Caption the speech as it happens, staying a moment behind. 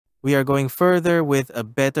we are going further with a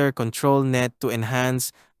better control net to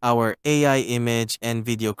enhance our AI image and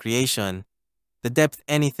video creation. The Depth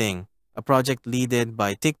Anything, a project led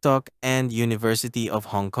by TikTok and University of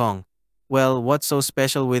Hong Kong. Well, what's so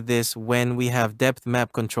special with this when we have Depth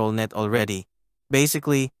Map Control Net already?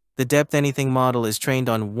 Basically, the Depth Anything model is trained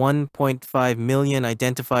on 1.5 million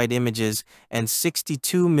identified images and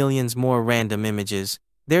 62 million more random images.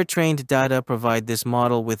 Their trained data provide this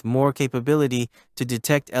model with more capability to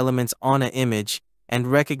detect elements on an image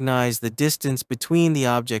and recognize the distance between the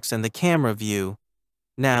objects and the camera view.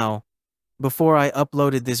 Now, before I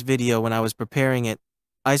uploaded this video when I was preparing it,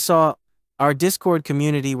 I saw our Discord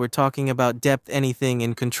community were talking about Depth Anything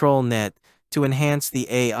in ControlNet to enhance the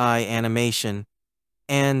AI animation.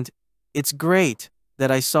 And it's great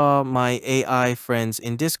that I saw my AI friends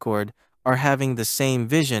in Discord are having the same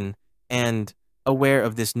vision and aware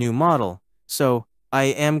of this new model. So I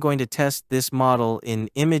am going to test this model in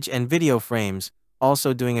image and video frames,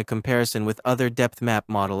 also doing a comparison with other depth map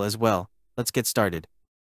model as well. Let's get started.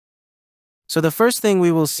 So the first thing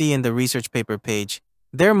we will see in the research paper page,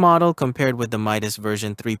 their model compared with the Midas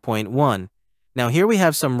version 3.1. Now here we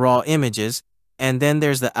have some raw images, and then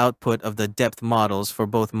there's the output of the depth models for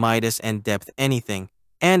both Midas and Depth Anything.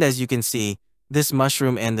 And as you can see, this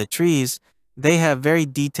mushroom and the trees, they have very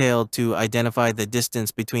detailed to identify the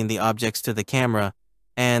distance between the objects to the camera,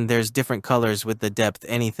 and there's different colors with the Depth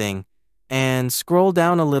Anything. And scroll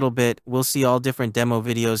down a little bit, we'll see all different demo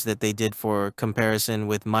videos that they did for comparison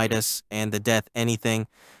with Midas and the Depth Anything.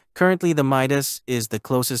 Currently, the Midas is the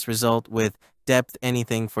closest result with Depth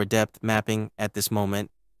Anything for depth mapping at this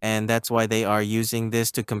moment, and that's why they are using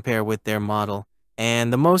this to compare with their model.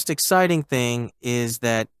 And the most exciting thing is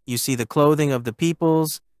that you see the clothing of the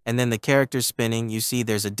peoples, and then the characters spinning, you see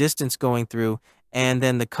there's a distance going through, and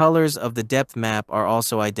then the colors of the depth map are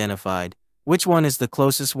also identified. Which one is the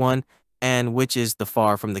closest one, and which is the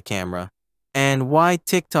far from the camera. And why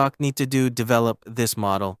TikTok need to develop this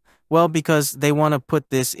model? Well, because they want to put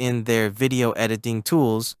this in their video editing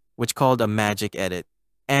tools, which called a magic edit.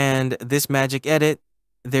 And this magic edit,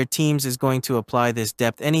 their teams is going to apply this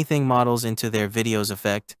Depth Anything models into their videos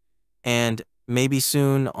effect. And maybe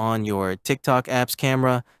soon on your TikTok app's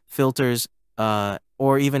camera, filters,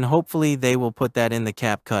 or even hopefully they will put that in the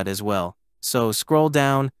CapCut as well. So scroll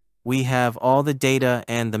down. We have all the data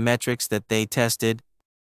and the metrics that they tested.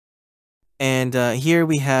 And here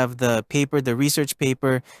we have the paper, the research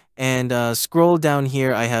paper, and scroll down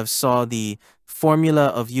here, I saw the formula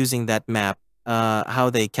of using that map,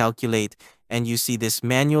 how they calculate, and you see this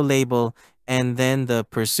manual label, and then the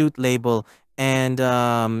pursuit label, and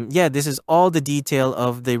yeah, this is all the detail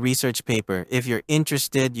of the research paper. If you're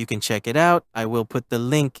interested, you can check it out. I will put the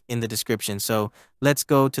link in the description. So let's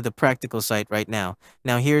go to the practical site right now.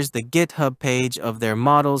 Now here's the GitHub page of their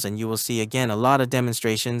models, and you will see again a lot of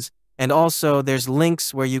demonstrations. And also there's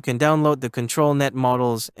links where you can download the ControlNet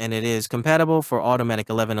models, and it is compatible for Automatic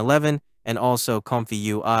 1111 and also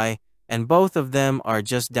ComfyUI. And both of them are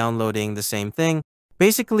just downloading the same thing.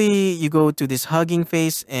 Basically, you go to this Hugging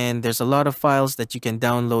Face, and there's a lot of files that you can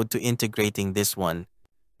download to integrating this one.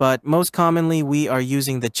 But most commonly, we are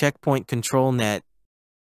using the Checkpoint ControlNet.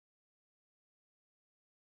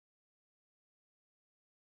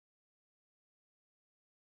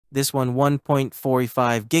 This one,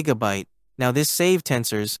 1.45 gigabyte. Now, this save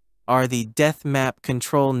tensors are the Depth Map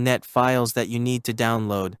ControlNet files that you need to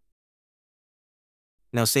download.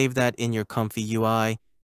 Now, save that in your ComfyUI.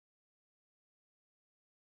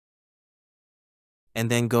 And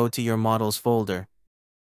then go to your models folder.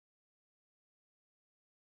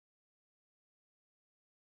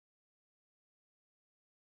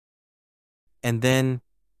 And then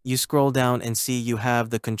you scroll down and see you have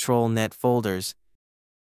the ControlNet folders.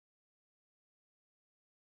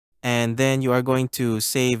 And then you are going to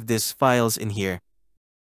save these files in here.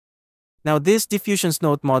 Now this Diffusion's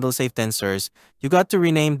Note model save tensors, you got to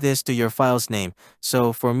rename this to your file's name.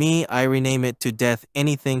 So for me, I rename it to Depth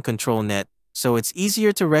Anything ControlNet. So it's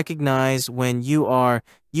easier to recognize when you are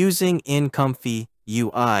using in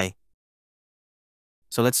ComfyUI.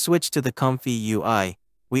 So let's switch to the ComfyUI.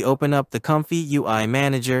 We open up the ComfyUI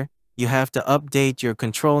Manager. You have to update your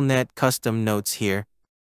ControlNet custom notes here.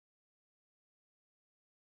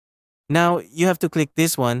 Now you have to click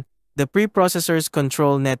this one, the Preprocessors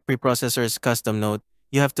ControlNet Preprocessors custom note.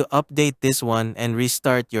 You have to update this one and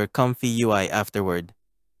restart your ComfyUI afterward.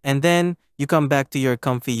 And then you come back to your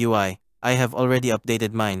ComfyUI. I have already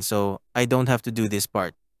updated mine, so I don't have to do this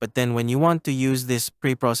part. But then when you want to use this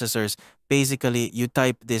preprocessors, basically you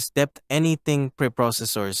type this Depth Anything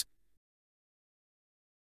preprocessors.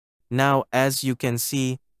 Now, as you can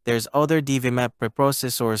see, There's other DVMap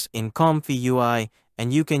preprocessors in ComfyUI,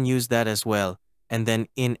 and you can use that as well. And then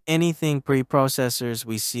in anything preprocessors,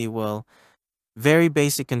 we see, well, very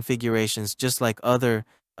basic configurations, just like other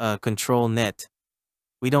ControlNet.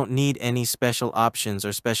 We don't need any special options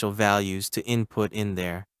or special values to input in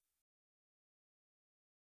there.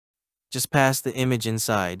 Just pass the image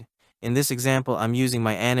inside. In this example, I'm using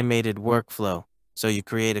my animated workflow. So you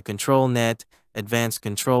create a ControlNet, advanced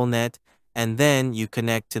ControlNet, and then you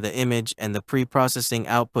connect to the image, and the pre-processing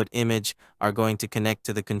output image are going to connect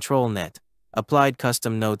to the ControlNet. Applied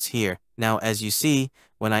custom nodes here. Now, as you see,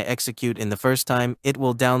 when I execute in the first time, it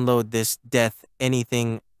will download this def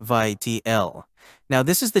anything VTL. Now,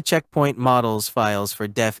 this is the checkpoint models files for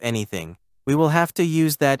def anything. We will have to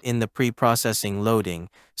use that in the pre-processing loading.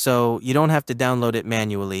 So you don't have to download it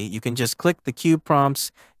manually. You can just click the cube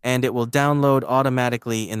prompts and it will download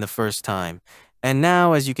automatically in the first time. And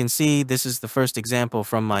now, as you can see, this is the first example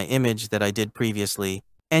from my image that I did previously.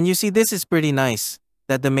 And you see, this is pretty nice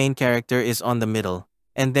that the main character is on the middle.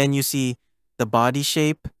 And then you see the body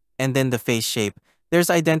shape and then the face shape. There's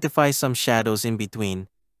identify some shadows in between.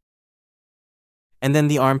 And then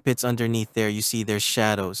the armpits underneath there, you see there's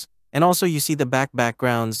shadows. And also you see the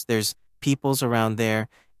backgrounds, there's peoples around there,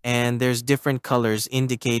 and there's different colors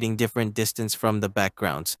indicating different distance from the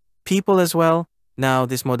backgrounds. People as well. Now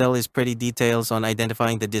this model is pretty detailed on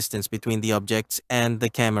identifying the distance between the objects and the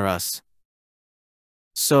cameras.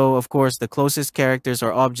 So of course the closest characters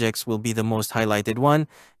or objects will be the most highlighted one,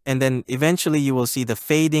 and then eventually you will see the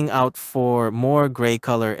fading out for more gray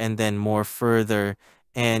color and then more further,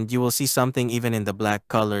 and you will see something even in the black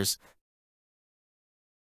colors.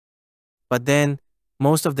 But then,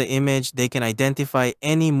 most of the image, they can identify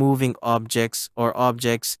any moving objects or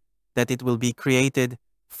objects that it will be created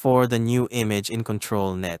for the new image in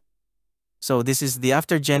ControlNet. So this is the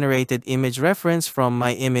after-generated image reference from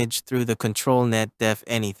my image through the ControlNet def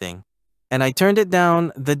anything. And I turned it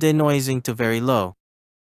down, the denoising, to very low.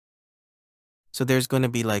 So there's going to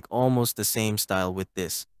be like almost the same style with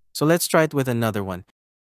this. So let's try it with another one.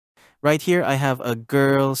 Right here, I have a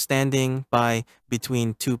girl standing by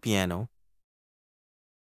between two pianos.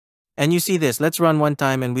 And you see this. Let's run one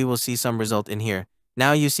time and we will see some result in here.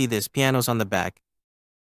 Now you see this, pianos on the back.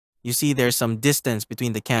 You see there's some distance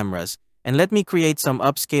between the cameras. And let me create some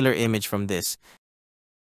upscaler image from this.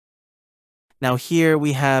 Now here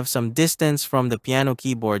we have some distance from the piano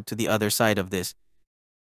keyboard to the other side of this.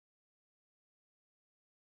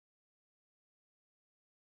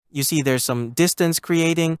 You see there's some distance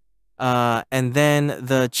creating. And then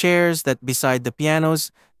the chairs that beside the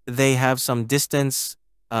pianos, they have some distance,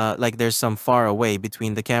 like there's some far away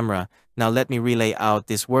between the camera. Now let me relay out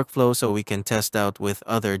this workflow so we can test out with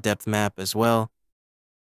other depth map as well.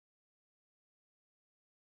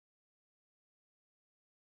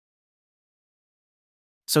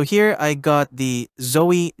 So here I got the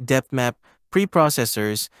Zoe depth map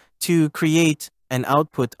preprocessors to create an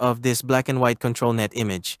output of this black and white ControlNet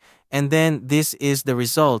image. And then this is the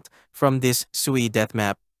result from this SUI depth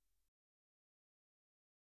map.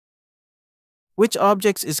 Which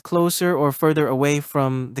objects is closer or further away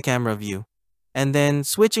from the camera view? And then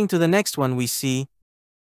switching to the next one, we see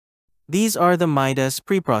these are the Midas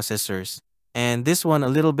preprocessors. And this one a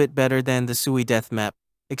little bit better than the SUI depth map,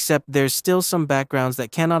 except there's still some backgrounds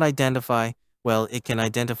that cannot identify. Well, it can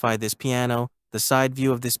identify this piano, the side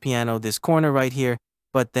view of this piano, this corner right here,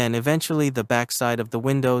 but then eventually the back side of the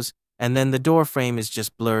windows, and then the door frame is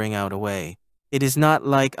just blurring out away. It is not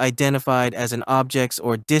like identified as an objects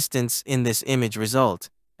or distance in this image result.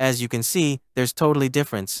 As you can see, there's totally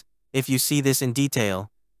difference if you see this in detail.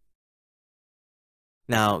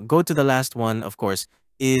 Now, go to the last one, of course,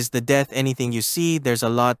 is the depth anything you see, there's a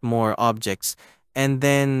lot more objects. And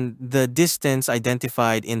then the distance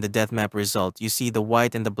identified in the depth map result, you see the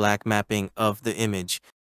white and the black mapping of the image.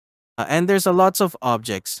 And there's a lots of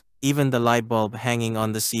objects, even the light bulb hanging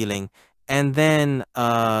on the ceiling. And then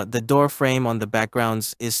the door frame on the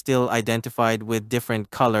backgrounds is still identified with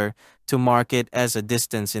different color to mark it as a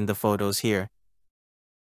distance in the photos here.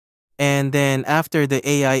 And then after the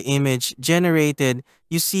AI image generated,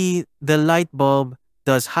 you see the light bulb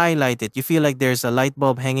does highlight it. You feel like there's a light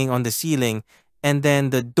bulb hanging on the ceiling, and then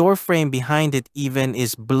the door frame behind it even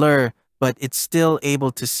is blur, but it's still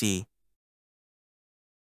able to see.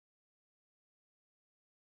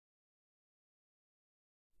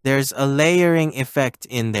 There's a layering effect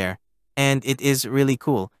in there, and it is really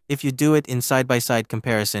cool. If you do it in side-by-side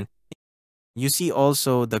comparison, you see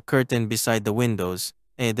also the curtain beside the windows.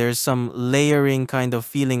 There's some layering kind of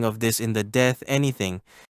feeling of this in the depth anything.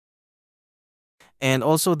 And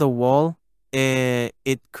also the wall,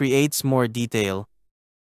 it creates more detail.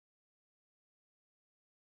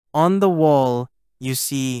 On the wall, you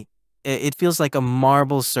see it feels like a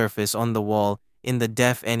marble surface on the wall in the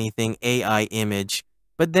Def Anything AI image.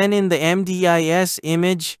 But then in the MDIS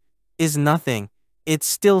image is nothing. It's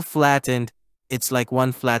still flattened. It's like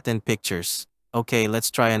one flattened pictures. Okay, let's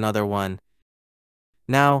try another one.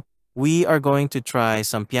 Now, we are going to try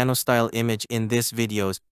some piano style image in this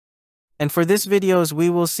videos. And for this videos, we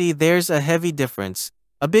will see there's a heavy difference,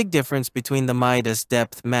 a big difference between the Midas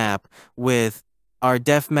depth map with our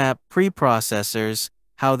depth map preprocessors,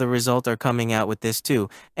 how the results are coming out with this too,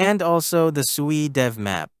 and also the SUI dev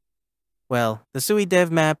map. Well, the SUI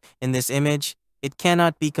dev map in this image, it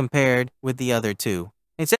cannot be compared with the other two.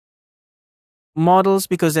 It's models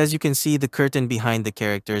because as you can see, the curtain behind the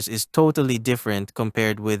characters is totally different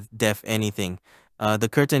compared with Def Anything. The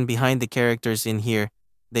curtain behind the characters in here,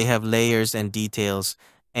 they have layers and details,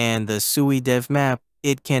 and the SUI dev map,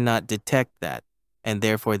 it cannot detect that, and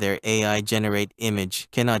therefore their AI generate image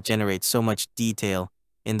cannot generate so much detail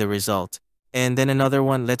in the result. And then another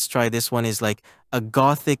one, let's try this one, is like a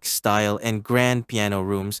gothic style and grand piano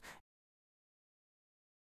rooms.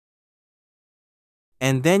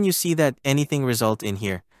 And then you see that anything result in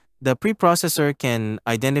here. The preprocessor can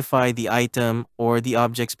identify the item or the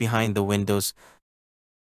objects behind the windows.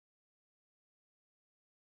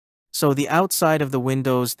 So the outside of the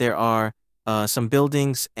windows, there are some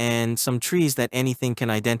buildings and some trees that anything can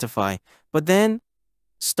identify. But then,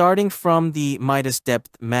 starting from the Midas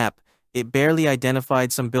depth map, it barely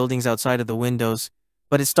identified some buildings outside of the windows,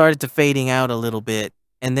 but it started to fading out a little bit.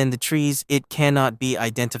 And then the trees, it cannot be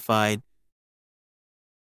identified.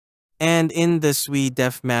 And in the SUI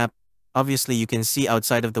depth map, obviously you can see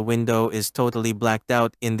outside of the window is totally blacked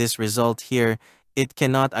out. In this result here, it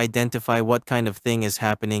cannot identify what kind of thing is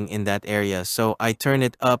happening in that area. So I turn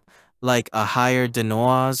it up like a higher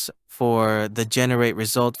denoise for the generate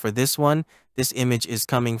result for this one. This image is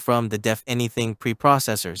coming from the Def Anything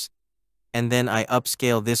preprocessors. And then I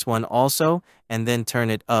upscale this one also, and then turn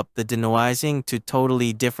it up, the denoising to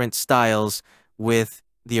totally different styles with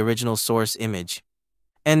the original source image.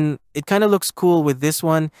 And it kind of looks cool with this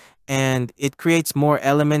one, and it creates more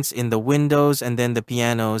elements in the windows and then the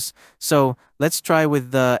pianos. So let's try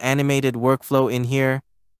with the animated workflow in here.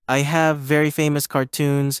 I have very famous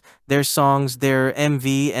cartoons, their songs, their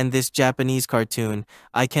MV, and this Japanese cartoon.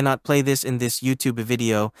 I cannot play this in this YouTube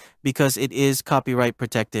video because it is copyright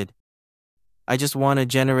protected. I just want to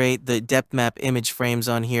generate the depth map image frames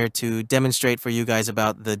on here to demonstrate for you guys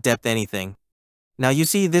about the depth anything. Now you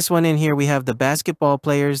see this one in here, we have the basketball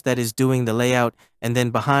players that is doing the layout, and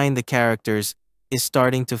then behind the characters is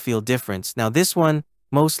starting to feel difference. Now this one,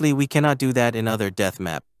 mostly we cannot do that in other depth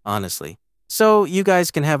map, honestly. So you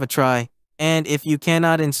guys can have a try, and if you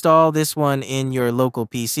cannot install this one in your local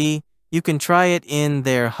PC, you can try it in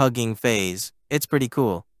their hugging phase. It's pretty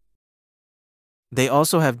cool. They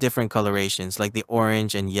also have different colorations, like the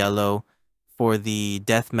orange and yellow for the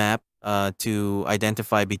depth map to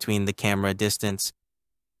identify between the camera distance.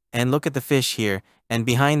 And look at the fish here. And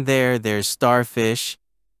behind there, there's starfish.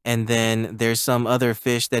 And then there's some other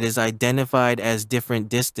fish that is identified as different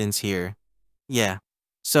distance here. Yeah.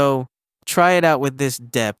 So try it out with this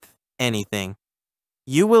depth, anything.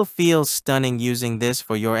 You will feel stunning using this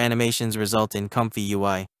for your animations result in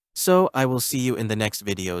ComfyUI. So I will see you in the next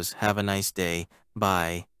videos. Have a nice day.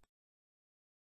 Bye.